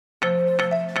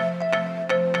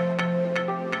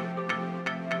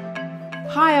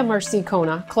Hi, I'm Marcy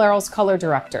Kona, Clairol's Color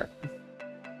Director.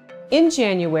 In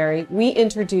January, we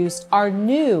introduced our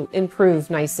new improved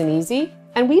Nice and Easy,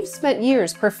 and we've spent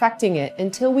years perfecting it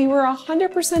until we were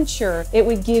 100% sure it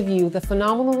would give you the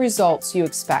phenomenal results you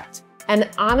expect. And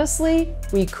honestly,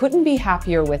 we couldn't be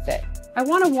happier with it. I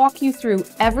want to walk you through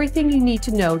everything you need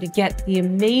to know to get the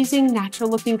amazing natural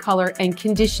looking color and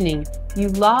conditioning you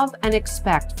love and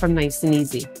expect from Nice and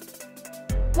Easy.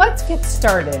 Let's get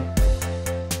started.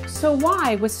 So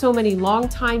why, with so many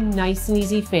longtime Nice and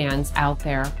Easy fans out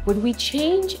there, would we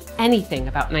change anything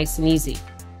about Nice and Easy?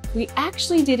 We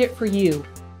actually did it for you.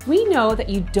 We know that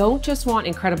you don't just want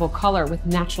incredible color with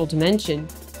natural dimension,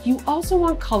 you also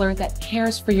want color that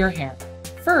cares for your hair.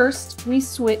 First, we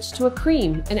switched to a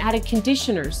cream and added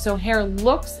conditioners so hair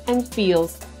looks and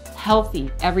feels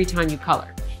healthy every time you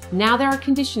color. Now there are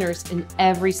conditioners in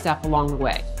every step along the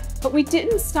way. But we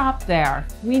didn't stop there.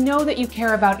 We know that you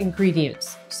care about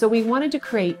ingredients, so we wanted to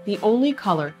create the only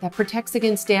color that protects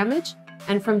against damage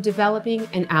and from developing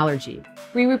an allergy.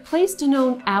 We replaced a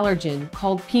known allergen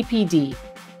called PPD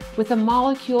with a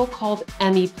molecule called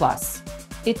Me+.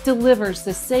 It delivers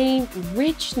the same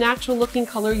rich, natural-looking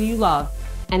color you love,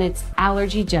 and it's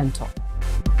allergy gentle.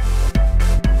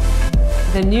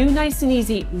 The new Nice and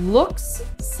Easy looks,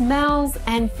 smells,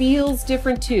 and feels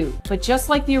different too, but just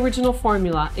like the original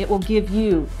formula, it will give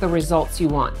you the results you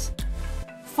want.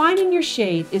 Finding your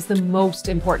shade is the most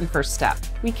important first step.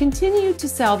 We continue to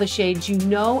sell the shades you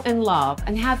know and love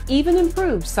and have even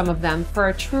improved some of them for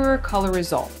a truer color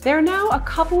result. There are now a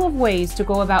couple of ways to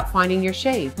go about finding your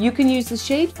shade. You can use the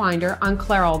shade finder on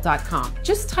Clairol.com.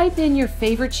 Just type in your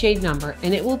favorite shade number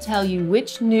and it will tell you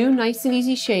which new Nice and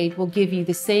Easy shade will give you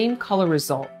the same color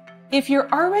result. If you're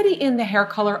already in the hair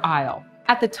color aisle,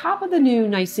 at the top of the new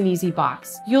Nice and Easy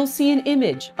box, you'll see an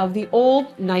image of the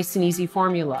old Nice and Easy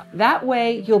formula. That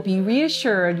way, you'll be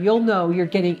reassured you'll know you're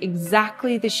getting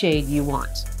exactly the shade you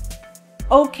want.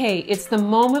 Okay, it's the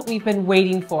moment we've been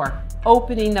waiting for,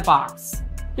 opening the box.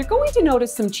 You're going to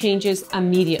notice some changes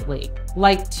immediately,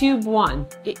 like tube 1.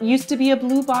 It used to be a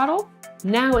blue bottle,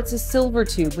 now it's a silver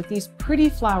tube with these pretty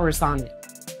flowers on it.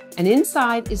 And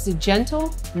inside is the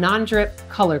gentle, non-drip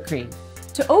color cream.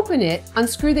 To open it,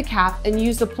 unscrew the cap and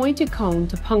use the pointed cone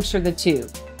to puncture the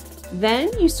tube. Then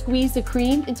you squeeze the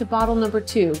cream into bottle number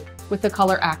 2 with the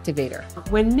color activator.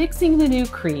 When mixing the new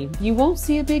cream, you won't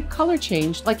see a big color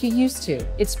change like you used to.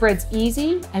 It spreads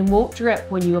easy and won't drip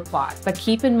when you apply. But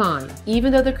keep in mind,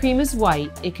 even though the cream is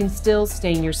white, it can still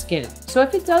stain your skin. So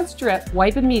if it does drip,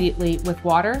 wipe immediately with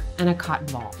water and a cotton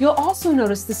ball. You'll also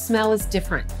notice the smell is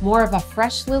different. More of a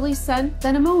fresh lily scent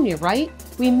than ammonia, right?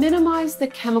 We minimize the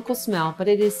chemical smell, but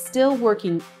it is still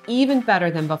working even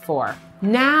better than before.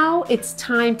 Now it's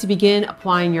time to begin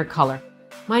applying your color.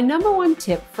 My #1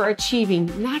 tip for achieving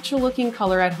natural looking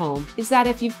color at home is that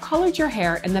if you've colored your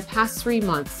hair in the past 3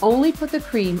 months, only put the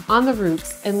cream on the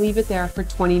roots and leave it there for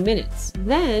 20 minutes.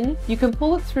 Then you can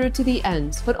pull it through to the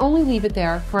ends, but only leave it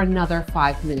there for another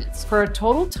 5 minutes for a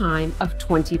total time of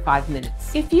 25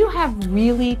 minutes. If you have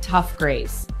really tough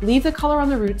grays, leave the color on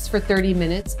the roots for 30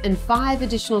 minutes and 5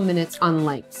 additional minutes on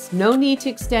lengths. No need to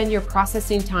extend your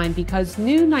processing time because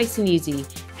new Nice and Easy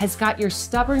has got your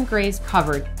stubborn grays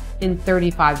covered in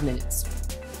 35 minutes.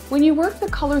 When you work the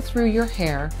color through your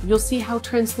hair, you'll see how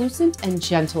translucent and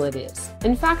gentle it is.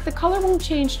 In fact, the color won't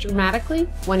change dramatically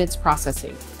when it's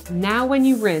processing. Now when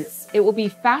you rinse, it will be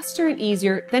faster and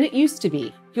easier than it used to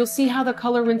be. You'll see how the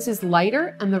color rinses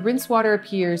lighter and the rinse water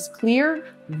appears clear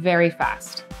very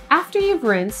fast. After you've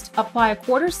rinsed, apply a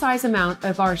quarter size amount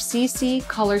of our CC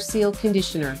Color Seal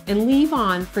Conditioner and leave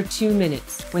on for 2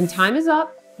 minutes. When time is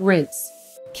up, rinse.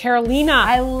 Carolina,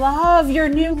 I love your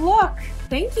new look.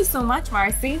 Thank you so much,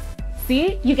 Marcy.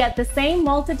 See, you get the same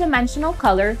multi-dimensional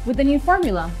color with the new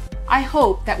formula. I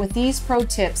hope that with these pro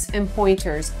tips and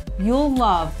pointers, you'll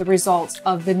love the results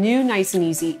of the new Nice and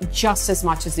Easy just as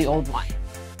much as the old one.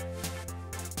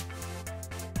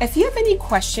 If you have any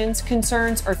questions,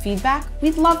 concerns, or feedback,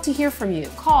 we'd love to hear from you.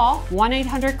 Call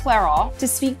 1-800-CLAIROL to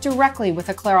speak directly with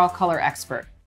a Clairol color expert.